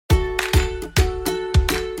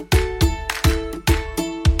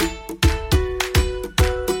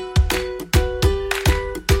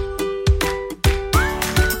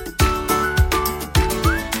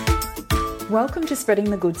Welcome to Spreading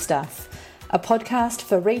the Good Stuff, a podcast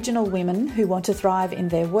for regional women who want to thrive in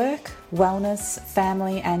their work, wellness,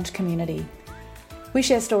 family and community. We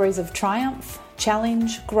share stories of triumph,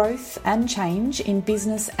 challenge, growth and change in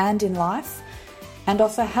business and in life, and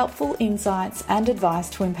offer helpful insights and advice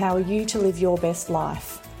to empower you to live your best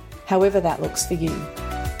life, however that looks for you.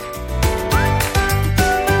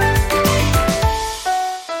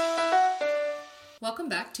 Welcome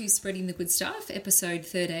back to Spreading the Good Stuff, episode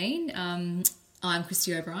 13. I'm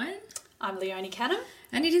Christy O'Brien. I'm Leonie Canham.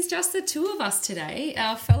 And it is just the two of us today.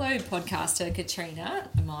 Our fellow podcaster, Katrina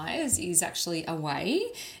Myers, is actually away.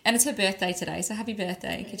 And it's her birthday today, so happy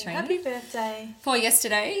birthday, Katrina. Happy birthday. For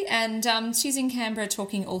yesterday. And she's in Canberra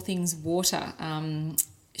talking all things water.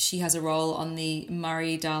 She has a role on the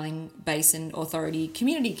Murray-Darling Basin Authority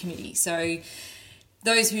Community Committee. So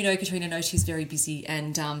those who know Katrina know she's very busy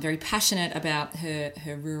and very passionate about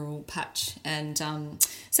her rural patch. And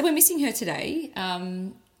so we're missing her today.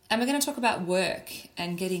 And we're going to talk about work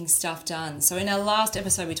and getting stuff done. So in our last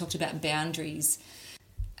episode, we talked about boundaries.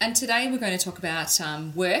 And today we're going to talk about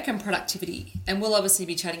work and productivity. And we'll obviously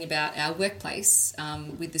be chatting about our workplace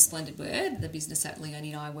with the Splendid Word, the business that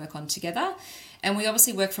Leonie and I work on together. And we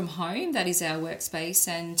obviously work from home. That is our workspace.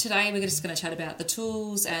 And today we're just going to chat about the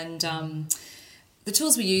tools and the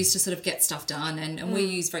tools we use to sort of get stuff done, and we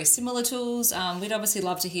use very similar tools. We'd obviously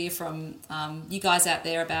love to hear from you guys out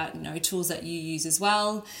there about, tools that you use as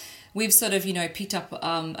well. We've sort of, picked up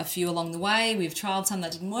a few along the way. We've trialled some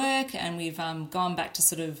that didn't work, and we've gone back to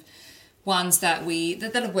sort of ones that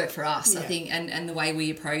have worked for us, I think, and the way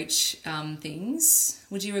we approach things.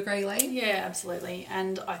 Would you agree, Lee? Yeah, absolutely.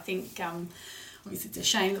 And I think obviously it's a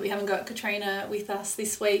shame that we haven't got Katrina with us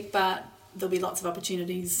this week, but there'll be lots of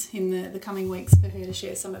opportunities in the coming weeks for her to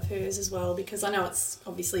share some of hers as well, because I know it's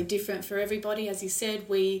obviously different for everybody. As you said,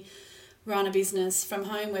 we run a business from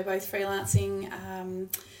home. We're both freelancing,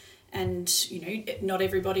 and not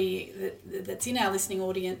everybody that's in our listening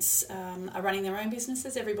audience are running their own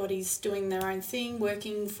businesses. Everybody's doing their own thing,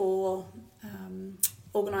 working for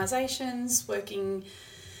organisations, working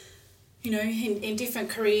in different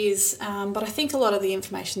careers. But I think a lot of the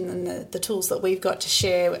information and the tools that we've got to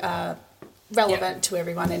share are relevant to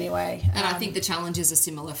everyone anyway. And I think the challenges are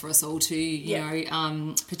similar for us all too, you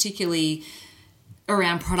know, particularly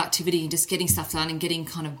around productivity and just getting stuff done and getting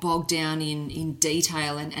kind of bogged down in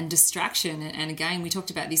detail and distraction. And again, we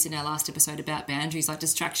talked about this in our last episode about boundaries, like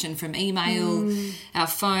distraction from email, our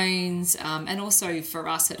phones, and also for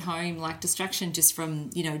us at home, like distraction just from,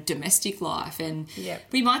 domestic life. And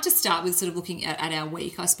we might just start with sort of looking at our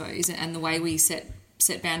week, I suppose, and the way we set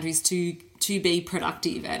boundaries to be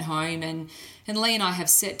productive at home. And Lee and I have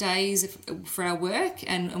set days for our work,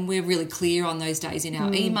 and we're really clear on those days in our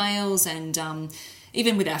emails and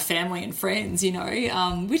even with our family and friends,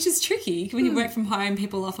 which is tricky. When you work from home,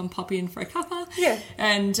 people often pop in for a cuppa. Yeah.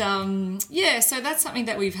 And, so that's something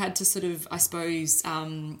that we've had to sort of, I suppose,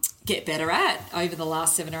 get better at over the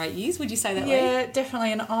last 7 or 8 years. Would you say that, Lee? Yeah,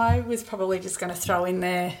 definitely. And I was probably just going to throw in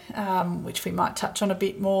there, which we might touch on a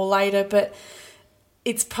bit more later, but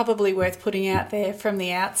it's probably worth putting out there from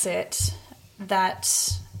the outset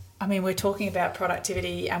that, we're talking about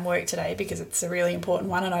productivity and work today because it's a really important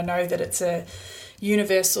one, and I know that it's a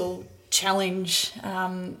universal challenge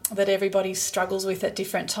that everybody struggles with at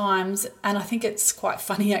different times. And I think it's quite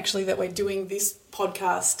funny, actually, that we're doing this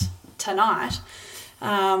podcast tonight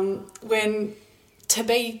when, to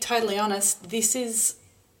be totally honest, this is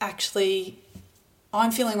actually, I'm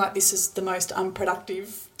feeling like this is the most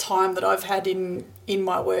unproductive time that I've had in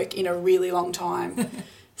my work in a really long time.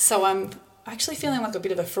 So I'm actually feeling like a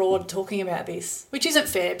bit of a fraud talking about this, which isn't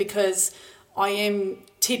fair because I am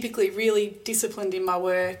typically really disciplined in my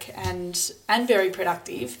work and very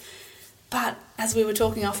productive. But as we were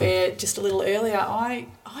talking off air just a little earlier, I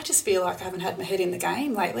just feel like I haven't had my head in the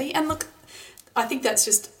game lately. And look, I think that's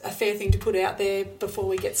just a fair thing to put out there before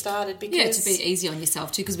we get started. Because to be easy on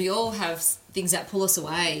yourself too, because we all have things that pull us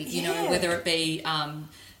away, whether it be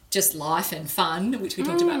just life and fun, which we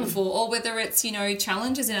talked about before, or whether it's,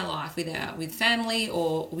 challenges in our life with family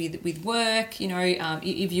or with work,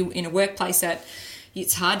 if you're in a workplace that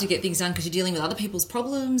it's hard to get things done because you're dealing with other people's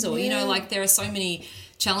problems or, there are so many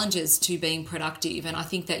challenges to being productive. And I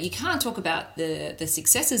think that you can't talk about the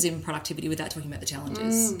successes in productivity without talking about the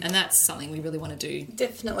challenges. And that's something we really want to do.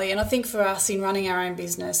 Definitely. And I think for us in running our own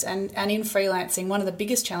business and in freelancing, one of the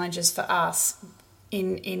biggest challenges for us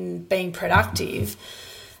in being productive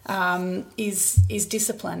is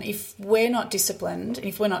discipline. If we're not disciplined,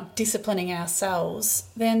 if we're not disciplining ourselves,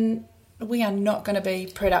 then we are not going to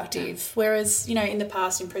be productive. Whereas, in the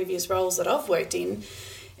past, in previous roles that I've worked in,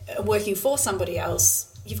 working for somebody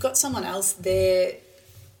else, you've got someone else there,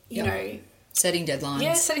 you know, setting deadlines.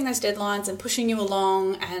 Yeah, setting those deadlines and pushing you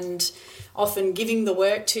along, and often giving the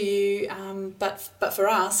work to you. But for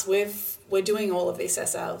us, we're doing all of this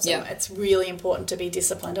ourselves. Yeah. And it's really important to be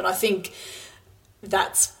disciplined. And I think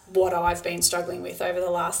that's what I've been struggling with over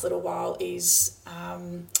the last little while is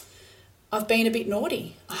I've been a bit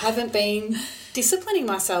naughty. I haven't been disciplining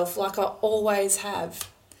myself like I always have.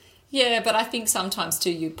 Yeah, but I think sometimes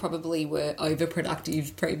too you probably were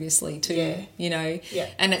overproductive previously too, you know. Yeah.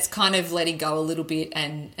 And it's kind of letting go a little bit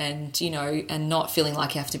and you know, and not feeling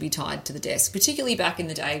like you have to be tied to the desk. Particularly back in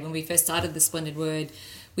the day when we first started the Splendid Word,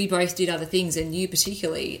 we both did other things, and you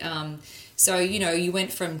particularly. So, you know, you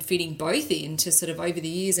went from fitting both in to sort of over the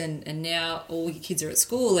years, and now all your kids are at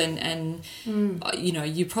school and you know,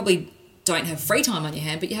 you probably don't have free time on your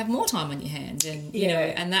hand, but you have more time on your hand, and you know,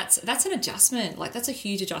 and that's an adjustment. Like, that's a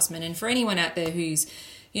huge adjustment. And for anyone out there who's,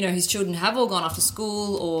 you know, whose children have all gone off to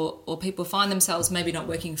school, or people find themselves maybe not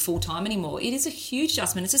working full time anymore, it is a huge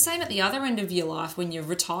adjustment. It's the same at the other end of your life when you're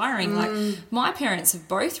retiring. Like, my parents have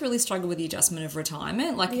both really struggled with the adjustment of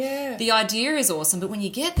retirement. Like, the idea is awesome, but when you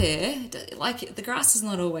get there, like, the grass is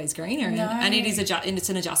not always greener, and it is it's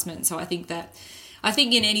an adjustment. So I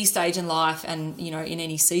think in any stage in life, and you know, in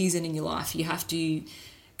any season in your life, you have to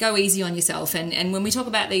go easy on yourself. And when we talk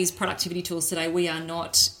about these productivity tools today, we are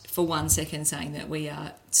not for 1 second saying that we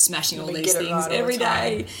are smashing all these things every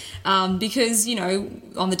day. Because, you know,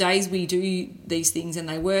 on the days we do these things and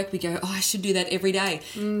they work, we go, oh, I should do that every day.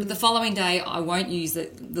 But the following day, I won't use the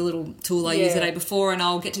little tool I used the day before, and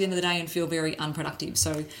I'll get to the end of the day and feel very unproductive.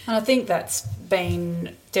 So, and I think that's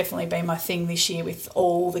definitely been my thing this year, with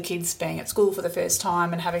all the kids being at school for the first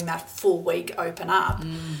time and having that full week open up.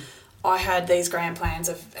 I had these grand plans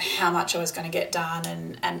of how much I was going to get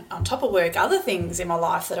done, and on top of work, other things in my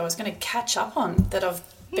life that I was going to catch up on that I've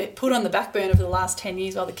put on the back burner for the last 10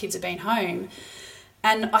 years while the kids have been home.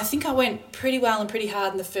 And I think I went pretty well and pretty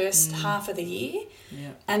hard in the first half of the year. Yeah.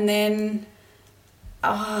 And then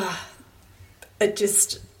I've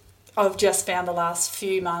just found the last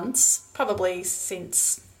few months, probably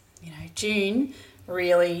since, you know, June,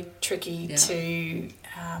 really tricky to...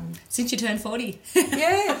 since you turned 40.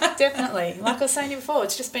 Yeah, definitely. Like I was saying to you before,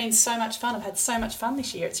 it's just been so much fun. I've had so much fun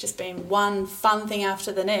this year. It's just been one fun thing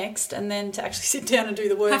after the next, and then to actually sit down and do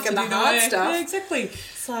the work and the hard stuff. Yeah, exactly.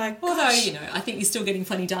 It's like, although, you know, I think you're still getting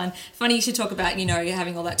plenty done. Funny you should talk about, you know,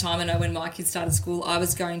 having all that time. I know when my kids started school,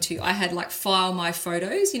 I had like file my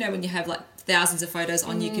photos, you know, when you have like thousands of photos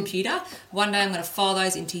on your computer. One day I'm going to file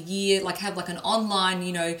those into have like an online,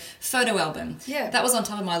 you know, photo album. Yeah. That was on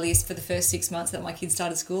top of my list for the first 6 months that my kids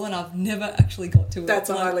started school, and I've never actually got to it. That's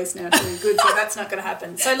on my list now too. Good, so that's not going to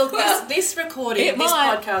happen. So look, this recording, this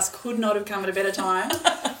podcast could not have come at a better time,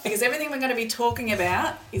 because everything we're going to be talking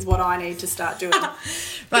about is what I need to start doing.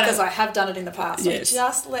 Because I have done it in the past. Yes. So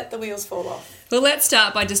just let the wheels fall off. Well, let's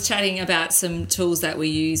start by just chatting about some tools that we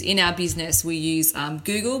use in our business. We use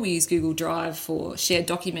Google. We use Google Drive for shared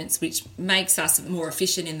documents, which makes us more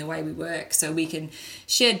efficient in the way we work. So we can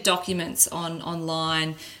share documents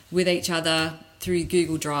online with each other through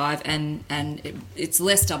Google Drive, and it's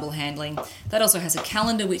less double handling. That also has a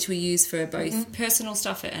calendar, which we use for both personal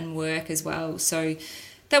stuff and work as well. So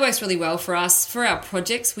that works really well for us. For our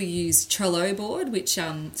projects, we use Trello board, which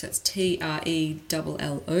so it's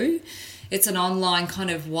Trello. It's an online kind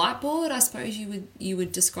of whiteboard, I suppose you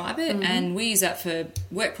would describe it, and we use that for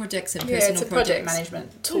work projects and personal projects. Yeah, it's a project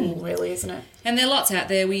management tool, really, isn't it? And there are lots out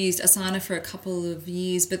there. We used Asana for a couple of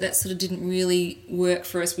years, but that sort of didn't really work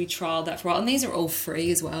for us. We trialled that for a while, and these are all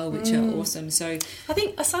free as well, which are awesome. So I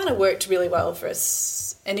think Asana worked really well for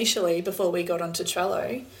us initially before we got onto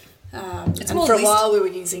Trello. And for a while we were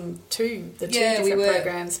using two different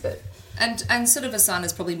programs, but... And sort of Asana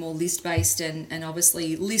is probably more list-based, and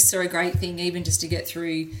obviously lists are a great thing even just to get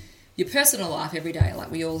through your personal life every day.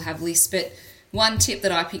 Like, we all have lists. But one tip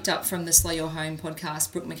that I picked up from the Slow Your Home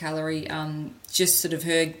podcast, Brooke McAlary, just sort of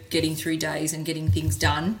her getting through days and getting things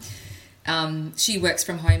done. She works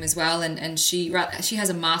from home as well, and she has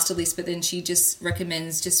a master list, but then she just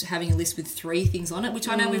recommends just having a list with 3 things on it, which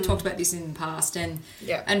I know we've talked about this in the past. And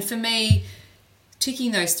for me,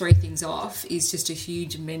 ticking those 3 things off is just a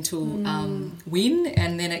huge mental win,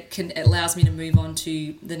 and then it allows me to move on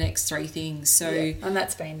to the next 3 things. So and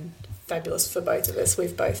that's been fabulous for both of us.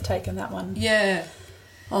 We've both taken that one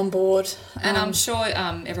on board, and I'm sure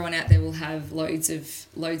everyone out there will have loads of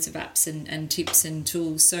apps and tips and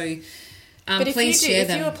tools. So but please share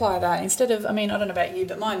them. If you apply that instead of, I mean, I don't know about you,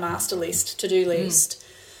 but my master list, to-do list,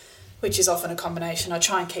 which is often a combination. I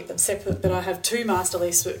try and keep them separate, but I have 2 master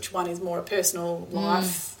lists, which one is more a personal life,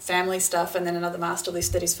 family stuff, and then another master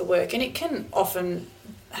list that is for work. And it can often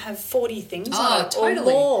have 40 things Oh, on it totally.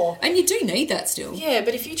 or more. And you do need that still. Yeah,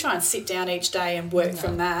 but if you try and sit down each day and work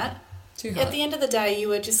from that, Too hard. at the end of the day,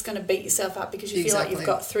 you are just going to beat yourself up because you feel like you've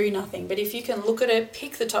got through nothing. But if you can look at it,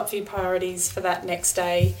 pick the top few priorities for that next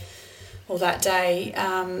day or that day,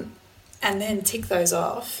 and then tick those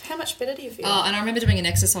off, how much better do you feel? Oh, and I remember doing an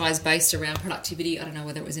exercise based around productivity. I don't know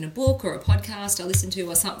whether it was in a book or a podcast I listened to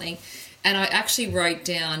or something. And I actually wrote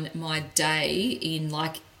down my day in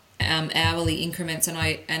like hourly increments, and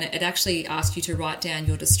it actually asked you to write down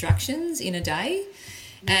your distractions in a day.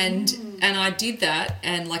 And I did that,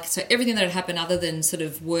 and like, so everything that had happened other than sort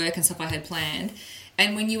of work and stuff I had planned.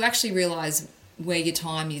 And when you actually realise where your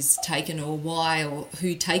time is taken or why or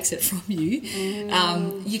who takes it from you,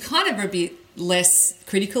 you kind of are a bit less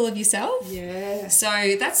critical of yourself. Yeah.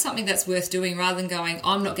 So that's something that's worth doing rather than going,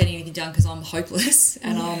 I'm not getting anything done because I'm hopeless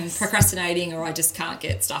and I'm procrastinating or I just can't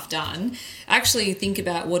get stuff done. Actually think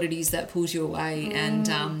about what it is that pulls you away.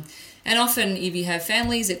 And often if you have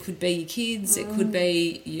families, it could be your kids, it could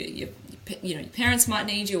be your parents might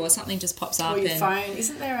need you or something just pops up. Or your phone.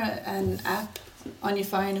 Isn't there an app on your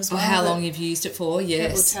phone as well? Or how long you've used it for,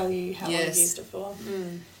 yes. It will tell you how long you've used it for.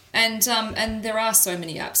 And there are so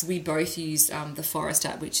many apps. We both use the Forest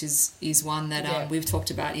app, which is one that we've talked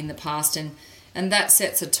about in the past, and that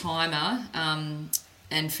sets a timer.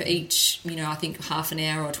 And for each, I think half an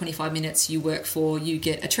hour or 25 minutes you work for, you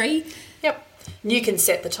get a tree. Yep. And you can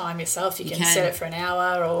set the time yourself. You can set it for an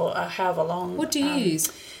hour or however long. What do you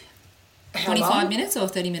use? 25 minutes or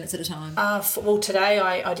 30 minutes at a time? Well, today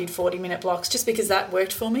I did 40-minute blocks just because that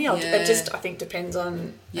worked for me. It just, I think, depends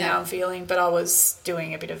on how I'm feeling. But I was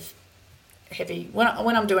doing a bit of heavy... When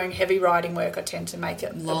I'm doing heavy writing work, I tend to make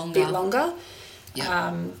it a bit longer.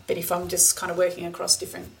 Yeah. But if I'm just kind of working across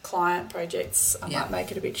different client projects, I might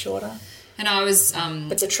make it a bit shorter. And I was...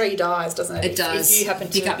 but the tree dies, doesn't it? It does. If you happen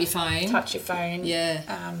to pick up your phone, touch your phone...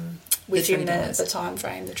 within the time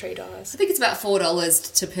frame, the tree dies. I think it's about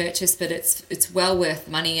 $4 to purchase, but it's well worth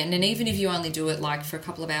money. And then even if you only do it like for a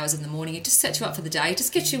couple of hours in the morning, it just sets you up for the day. It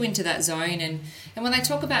just gets you into that zone. And when they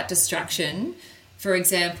talk about distraction, for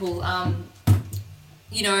example,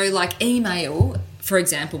 like email, for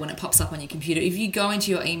example, when it pops up on your computer, if you go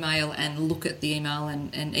into your email and look at the email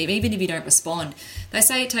and even if you don't respond, they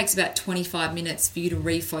say it takes about 25 minutes for you to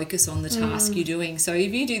refocus on the task you're doing. So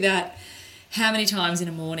if you do that how many times in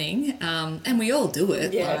a morning, and we all do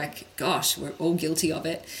it, like, gosh, we're all guilty of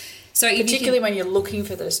it. So particularly when you're looking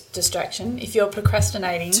for the distraction, if you're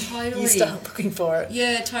procrastinating, you start looking for it.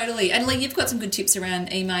 Yeah, totally. And Lee, you've got some good tips around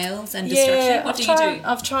emails and distraction. What do you do?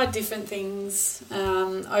 I've tried different things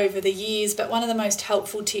over the years, but one of the most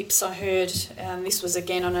helpful tips I heard, this was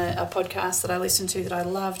again on a podcast that I listened to that I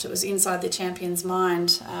loved, it was Inside the Champion's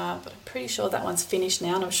Mind, but I'm pretty sure that one's finished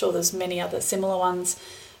now, and I'm sure there's many other similar ones.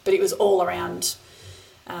 But it was all around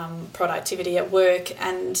productivity at work,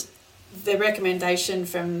 and the recommendation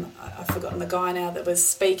from, I've forgotten the guy now that was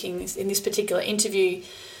speaking in this particular interview,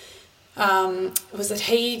 was that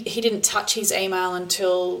he didn't touch his email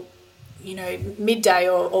until, midday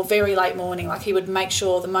or very late morning. Like, he would make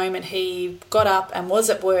sure the moment he got up and was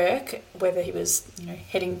at work, whether he was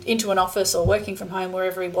heading into an office or working from home,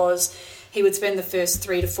 wherever he was, he would spend the first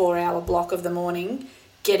 3 to 4 hour block of the morning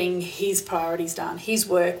getting his priorities done, his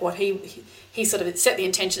work, what he sort of set the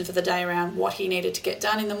intention for the day around what he needed to get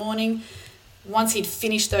done in the morning. Once he'd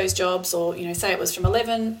finished those jobs, or, say it was from 8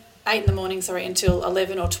 in the morning, until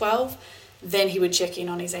 11 or 12, then he would check in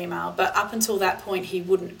on his email. But up until that point, he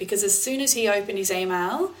wouldn't, because as soon as he opened his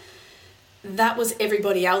email, that was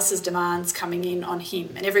everybody else's demands coming in on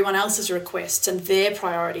him and everyone else's requests and their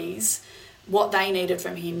priorities, what they needed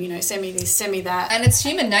from him, send me this, send me that. And it's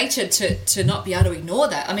human nature to not be able to ignore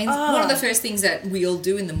that. I mean, one of the first things that we all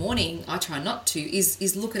do in the morning, I try not to,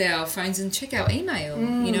 is look at our phones and check our email,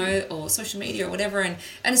 or social media or whatever. And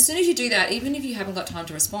as soon as you do that, even if you haven't got time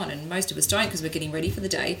to respond, and most of us don't because we're getting ready for the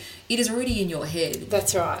day, it is already in your head.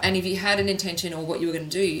 That's right. And if you had an intention or what you were going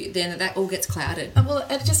to do, then that all gets clouded. Well,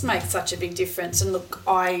 it just makes such a big difference. And look,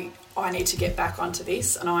 I need to get back onto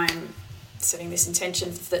this, and I'm setting this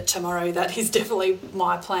intention that tomorrow, that is definitely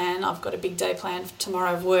my plan. I've got a big day planned for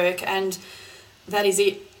tomorrow of work, and that is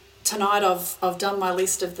it. Tonight I've done my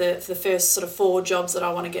list of the first sort of 4 jobs that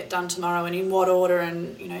I want to get done tomorrow, and in what order,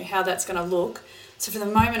 and how that's going to look. So from the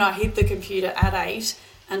moment I hit the computer at 8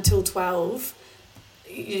 until 12,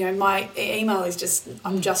 my email is just,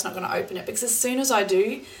 I'm just not going to open it, because as soon as I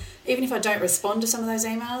do, even if I don't respond to some of those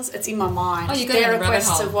emails, it's in my mind. Their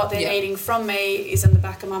requests of what they're needing from me is in the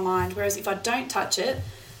back of my mind. Whereas if I don't touch it,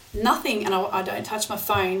 nothing, and I don't touch my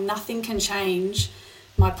phone, nothing can change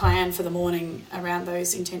my plan for the morning around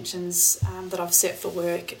those intentions that I've set for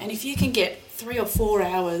work. And if you can get 3 or 4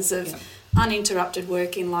 hours of uninterrupted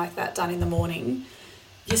work in like that done in the morning,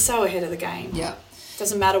 you're so ahead of the game. Yeah.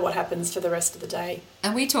 Doesn't matter what happens for the rest of the day.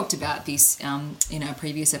 And we talked about this in our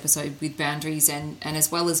previous episode with boundaries and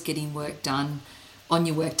as well as getting work done on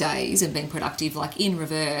your work days and being productive, like in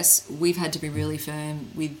reverse, we've had to be really firm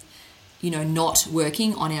with, not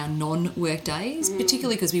working on our non-work days,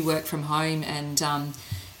 particularly because we work from home and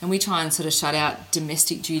we try and sort of shut out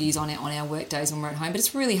domestic duties on our work days when we're at home. But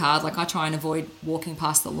it's really hard. Like I try and avoid walking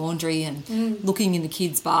past the laundry and looking in the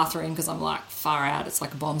kids' bathroom because I'm like, far out, it's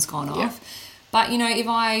like a bomb's gone off. But, if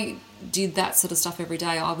I did that sort of stuff every day,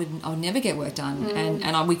 I would never get work done.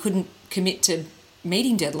 And we couldn't commit to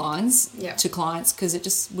meeting deadlines to clients because it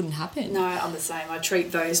just wouldn't happen. No, I'm the same. I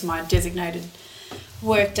treat those, my designated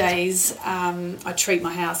work days, I treat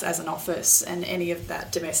my house as an office, and any of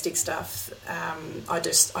that domestic stuff, I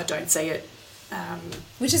don't see it.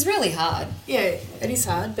 Which is really hard. Yeah, it is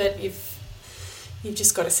hard, but you've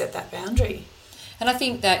just got to set that boundary. And I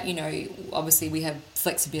think that, obviously we have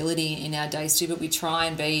flexibility in our days too, but we try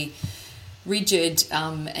and be rigid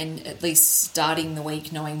and at least starting the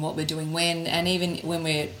week knowing what we're doing when. And even when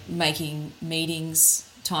we're making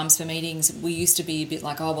times for meetings, we used to be a bit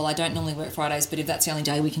like, oh, well, I don't normally work Fridays, but if that's the only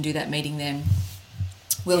day we can do that meeting, then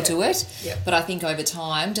we'll do it. Yeah. But I think over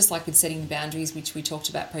time, just like with setting the boundaries, which we talked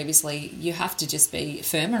about previously, you have to just be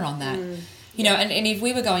firmer on that. And if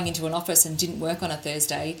we were going into an office and didn't work on a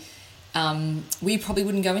Thursday, we probably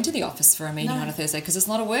wouldn't go into the office for a meeting on a Thursday because it's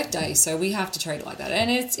not a work day, so we have to treat it like that.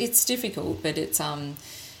 And it's difficult, but it's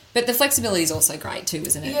but the flexibility is also great too,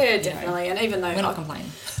 isn't it? Yeah, definitely. And even though we're not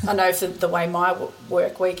complaining, I know for the way my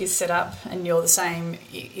work week is set up, and you're the same,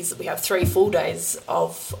 is that we have 3 full days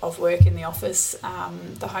of work in the office,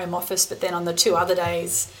 the home office, but then on the 2 other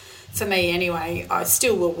days, for me anyway, I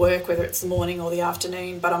still will work whether it's the morning or the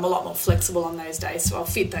afternoon, but I'm a lot more flexible on those days, so I'll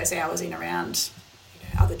fit those hours in around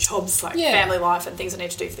other jobs like family life and things I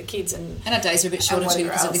need to do for the kids, and our days are a bit shorter too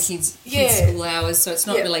because of the kids' school hours, so it's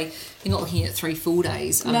not really, you're not looking at 3 full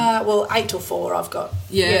days. No, well, 8 till 4 I've got,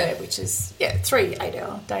 which is 3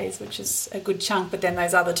 8-hour days, which is a good chunk, but then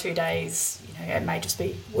those other 2 days, it may just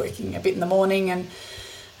be working a bit in the morning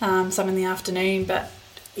and some in the afternoon, but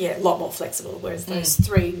a lot more flexible, whereas those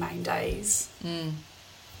 3 main days,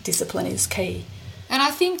 discipline is key. And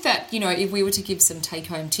I think that, if we were to give some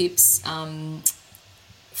take-home tips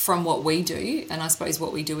from what we do, and I suppose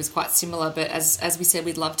what we do is quite similar, but as we said,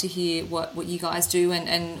 we'd love to hear what you guys do,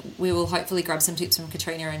 and we will hopefully grab some tips from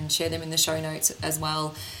Katrina and share them in the show notes as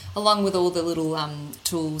well, along with all the little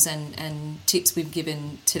tools and tips we've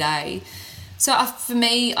given today. So for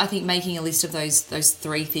me, I think making a list of those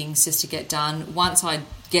 3 things just to get done, once I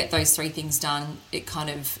get those 3 things done, it kind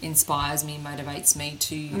of inspires me, motivates me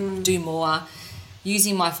to do more.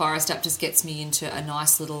 Using my Forest app just gets me into a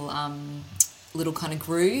nice little kind of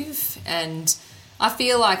groove, and I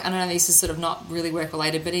feel like, I don't know, this is sort of not really work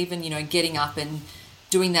related, but even getting up and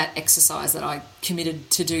doing that exercise that I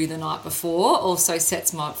committed to do the night before also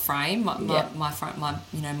sets my frame, my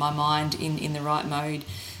mind in the right mode.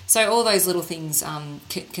 So all those little things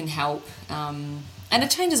can help, and it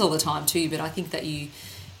changes all the time too, but I think that you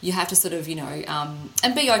have to sort of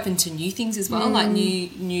and be open to new things as well, like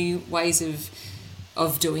new ways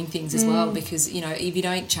of doing things as well, because if you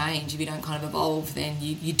don't change, if you don't kind of evolve, then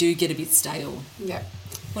you do get a bit stale. Yeah.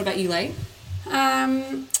 What about you, Lee?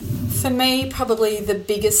 For me, probably the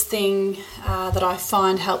biggest thing that I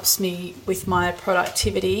find helps me with my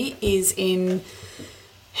productivity is in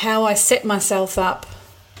how I set myself up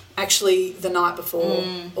actually the night before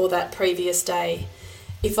or that previous day.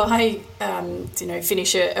 If I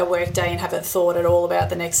finish a work day and haven't thought at all about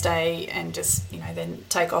the next day, and just then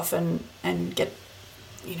take off and get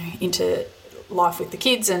into life with the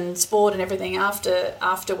kids and sport and everything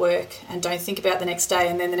after work, and don't think about the next day,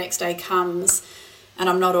 and then the next day comes and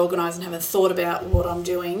I'm not organised and haven't thought about what I'm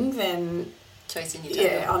doing, then chasing your tail.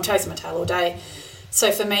 Yeah, I'm chasing my tail all day.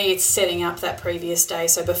 So for me, it's setting up that previous day.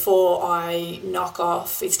 So before I knock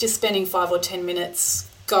off, it's just spending 5 or 10 minutes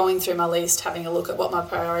going through my list, having a look at what my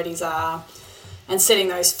priorities are, and setting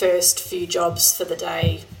those first few jobs for the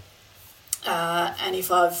day. And if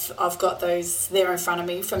I've got those there in front of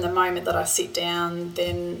me from the moment that I sit down,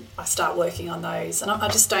 then I start working on those, and I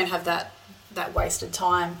just don't have that wasted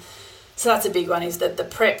time. So that's a big one, is that the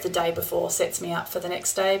prep the day before sets me up for the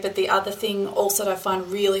next day. But the other thing also that I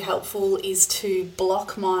find really helpful is to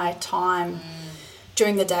block my time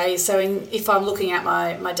during the day. So if I'm looking at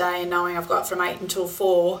my day and knowing I've got from 8 until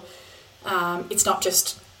 4, it's not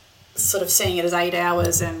just sort of seeing it as 8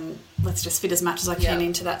 hours and let's just fit as much as I can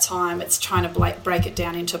into that time. It's trying to break it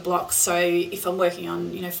down into blocks. So if I'm working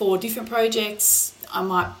on, 4 different projects, I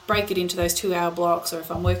might break it into those 2-hour blocks, or if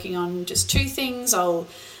I'm working on just 2 things, I'll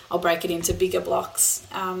break it into bigger blocks.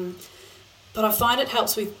 But I find it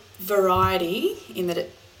helps with variety in that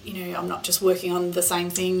I'm not just working on the same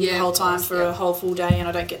thing the whole time for a whole full day, and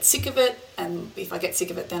I don't get sick of it. And if I get sick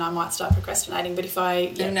of it, then I might start procrastinating. But if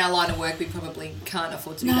in our line of work, we probably can't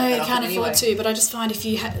afford to do that. No, can't afford to. But I just find if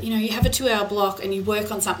you have a 2-hour block and you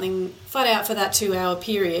work on something flat out for that 2-hour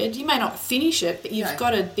period, you may not finish it, but you've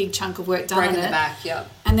got a big chunk of work done on it. Breaking the back,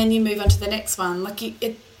 and then you move on to the next one.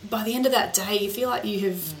 By the end of that day, you feel like you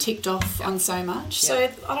have ticked off on so much. So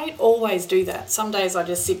I don't always do that. Some days I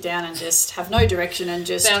just sit down and just have no direction and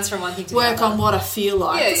just bounce from one thing to work on what I feel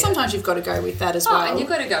like. Sometimes you've got to go with that as well. And you've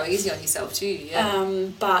got to go easy on yourself too.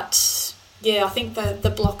 But I think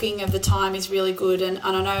the blocking of the time is really good, and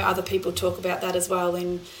I know other people talk about that as well.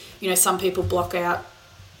 And some people block out,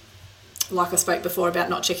 like I spoke before about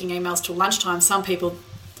not checking emails till lunchtime. Some people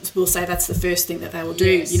will say that's the first thing that they will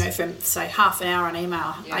do, from say half an hour on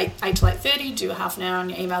email, 8 to 8:30, do a half an hour on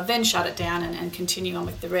your email, then shut it down and continue on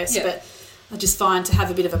with the rest. But I just find to have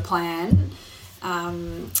a bit of a plan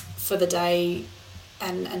for the day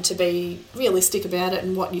and to be realistic about it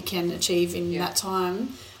and what you can achieve in that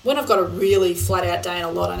time. When I've got a really flat out day and a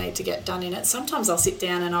lot I need to get done in it, sometimes I'll sit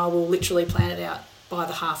down and I will literally plan it out by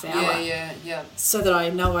the half hour. So that I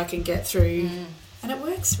know I can get through. And it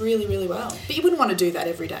works really, really well. But you wouldn't want to do that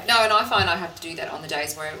every day. No, and I find I have to do that on the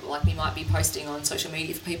days where, we might be posting on social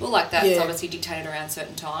media for people. That's obviously dictated around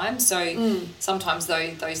certain times. So sometimes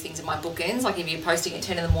those things are my bookends. Like if you're posting at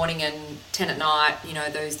 10 in the morning and 10 at night,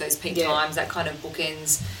 those peak times, that kind of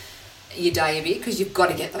bookends your day a bit, because you've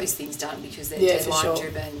got to get those things done because they're deadline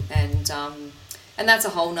driven. And that's a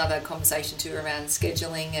whole nother conversation too around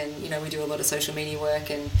scheduling. And, we do a lot of social media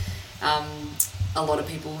work, and a lot of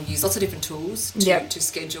people use lots of different tools to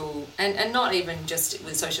schedule, and not even just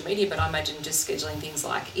with social media, but I imagine just scheduling things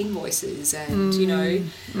like invoices and,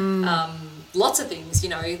 lots of things,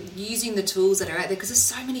 using the tools that are out there, because there's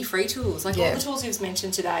so many free tools. All the tools you've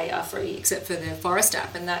mentioned today are free except for the Forest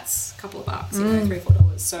app, and that's a couple of bucks,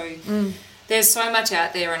 $3-4. So there's so much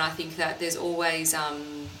out there, and I think that there's always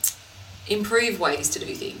improved ways to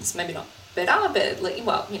do things. Maybe not better, but,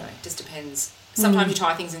 just depends. Sometimes you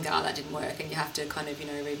try things and go, that didn't work, and you have to kind of,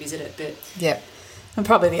 revisit it. But and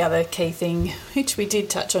probably the other key thing, which we did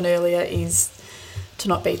touch on earlier, is to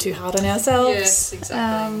not be too hard on ourselves. Yes,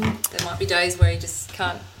 exactly. There might be days where you just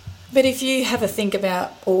can't. But if you have a think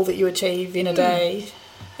about all that you achieve in a day,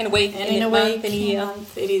 in a week, in a week, in a year,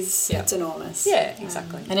 it's enormous. Yeah,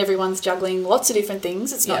 exactly. And everyone's juggling lots of different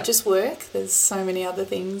things. It's not just work. There's so many other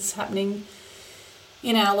things happening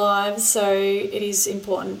in our lives, so it is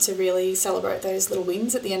important to really celebrate those little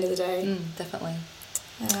wins at the end of the day. Definitely.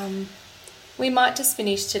 We might just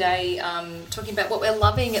finish today talking about what we're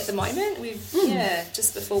loving at the moment.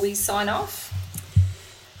 Just before we sign off.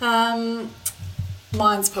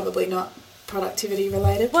 Mine's probably not productivity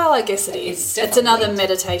related. Well, I guess it is. It's another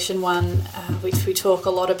meditation one, which we talk a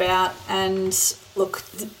lot about. And look,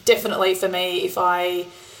 definitely for me, if I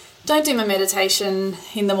don't do my meditation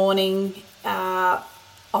in the morning,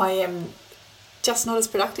 I am just not as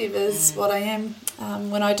productive as what I am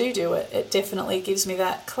when I do it. It definitely gives me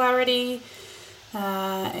that clarity.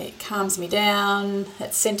 It calms me down.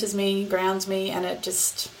 It centres me, grounds me, and it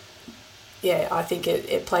just, I think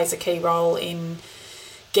it plays a key role in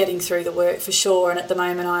getting through the work for sure. And at the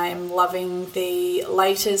moment I am loving the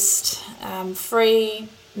latest free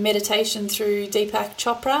meditation through Deepak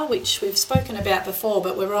Chopra, which we've spoken about before,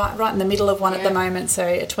 but we're right in the middle of one at the moment. So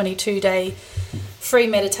a 22-day free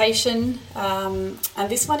meditation, and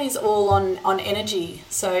this one is all on energy.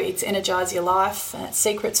 So it's Energize Your Life,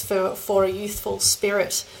 Secrets for a Youthful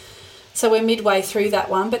Spirit. So we're midway through that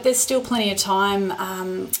one, but there's still plenty of time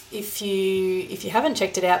if you haven't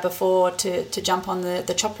checked it out before to jump on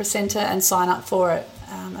the Chopra Centre and sign up for it.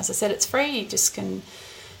 As I said, it's free. You just can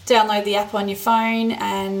download the app on your phone,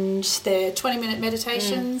 and they're 20-minute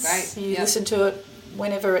meditations. Great. You listen to it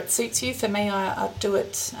whenever it suits you. For me, I do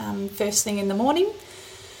it first thing in the morning.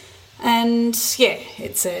 And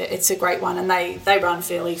it's a great one, and they run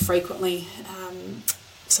fairly frequently.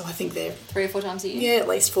 So I think they're 3 or 4 times a year. Yeah, at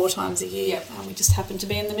least 4 times a year. Yep. We just happen to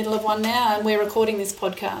be in the middle of one now, and we're recording this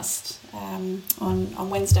podcast on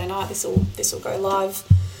Wednesday night. This will go live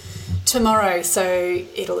tomorrow, so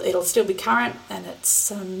it'll still be current, and it's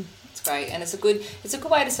great, and it's a good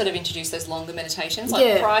way to sort of introduce those longer meditations.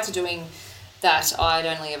 Prior to doing that I'd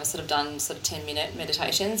only ever sort of done sort of 10-minute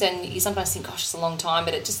meditations, and you sometimes think, gosh, it's a long time,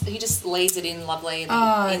 but he just leaves it in lovely,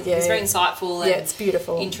 and it's very insightful and it's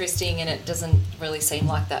beautiful, interesting, and it doesn't really seem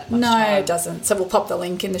like that much No, time. it doesn't. So we'll pop the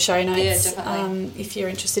link in the show notes. Yeah, definitely. If you're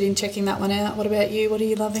interested in checking that one out. What about you? What are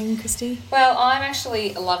you loving, Christy? Well, I'm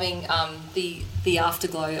actually loving the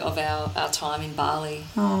afterglow of our time in Bali.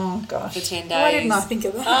 Oh gosh, for 10 days. Why didn't I think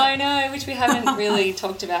of that? I know, which we haven't really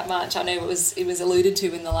talked about much. I know it was alluded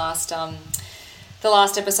to in the last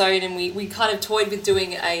episode, and we kind of toyed with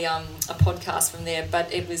doing a podcast from there,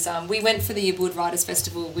 but it was we went for the Ubud Writers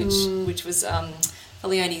Festival, which was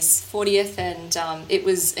Leonie's 40th, and it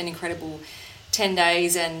was an incredible 10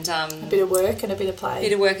 days, and a bit of work and a bit of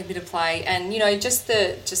play. And just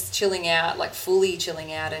chilling out, like fully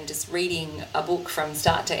chilling out, and just reading a book from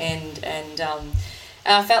start to end, and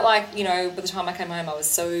I felt like, by the time I came home, I was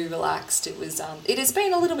so relaxed. It was it has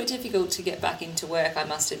been a little bit difficult to get back into work, I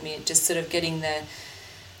must admit, just sort of getting the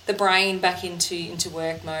brain back into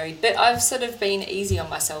work mode. But I've sort of been easy on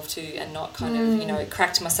myself too, and not kind of,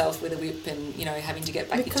 cracked myself with a whip and, having to get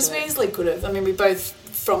back into it. Because we easily could have. I mean, we both,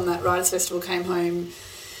 from that Writers Festival, came home,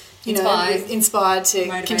 inspired to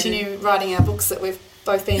motivated. Continue writing our books that we've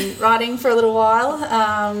both been writing for a little while.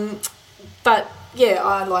 But, yeah,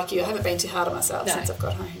 I, like you, I haven't been too hard on myself since I've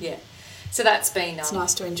got home. Yeah. So that's been... it's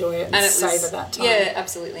nice to enjoy it and savour that time. Yeah,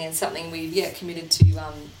 absolutely. And something we committed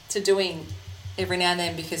to doing every now and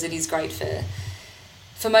then, because it is great for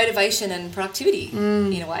motivation and productivity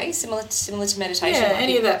in a way, similar to meditation. Yeah,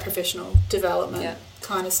 any of that professional development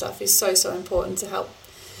kind of stuff is so important to help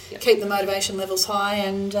keep the motivation levels high,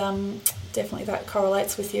 and definitely that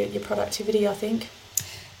correlates with your productivity, I think.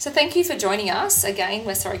 So thank you for joining us again.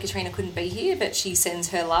 We're sorry Katrina couldn't be here, but she sends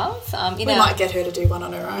her love. We might get her to do one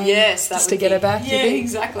on her own. Yes, just to get her back. Yeah,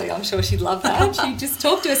 exactly. I'm sure she'd love that. She'd just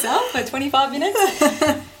talk to herself for 25 minutes.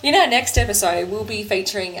 In our next episode, we'll be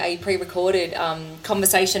featuring a pre-recorded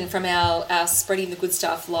conversation from our Spreading the Good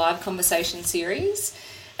Stuff live conversation series,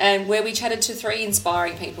 and where we chatted to 3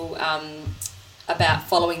 inspiring people about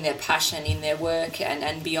following their passion in their work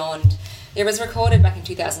and beyond. It was recorded back in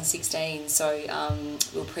 2016, so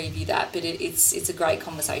we'll preview that. But it's a great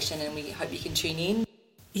conversation, and we hope you can tune in.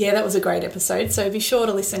 Yeah, that was a great episode, so be sure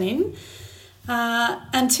to listen in.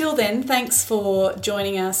 Until then, thanks for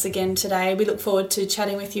joining us again today. We look forward to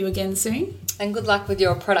chatting with you again soon. And good luck with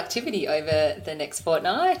your productivity over the next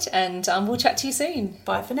fortnight, and we'll chat to you soon.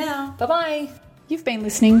 Bye for now. Bye-bye. You've been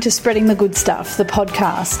listening to Spreading the Good Stuff, the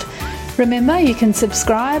podcast. Remember, you can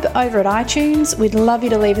subscribe over at iTunes. We'd love you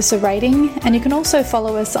to leave us a rating, and you can also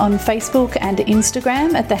follow us on Facebook and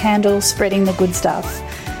Instagram at the handle Spreading the Good Stuff.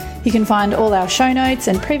 You can find all our show notes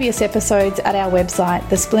and previous episodes at our website,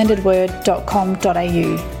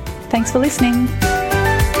 thesplendidword.com.au. Thanks for listening.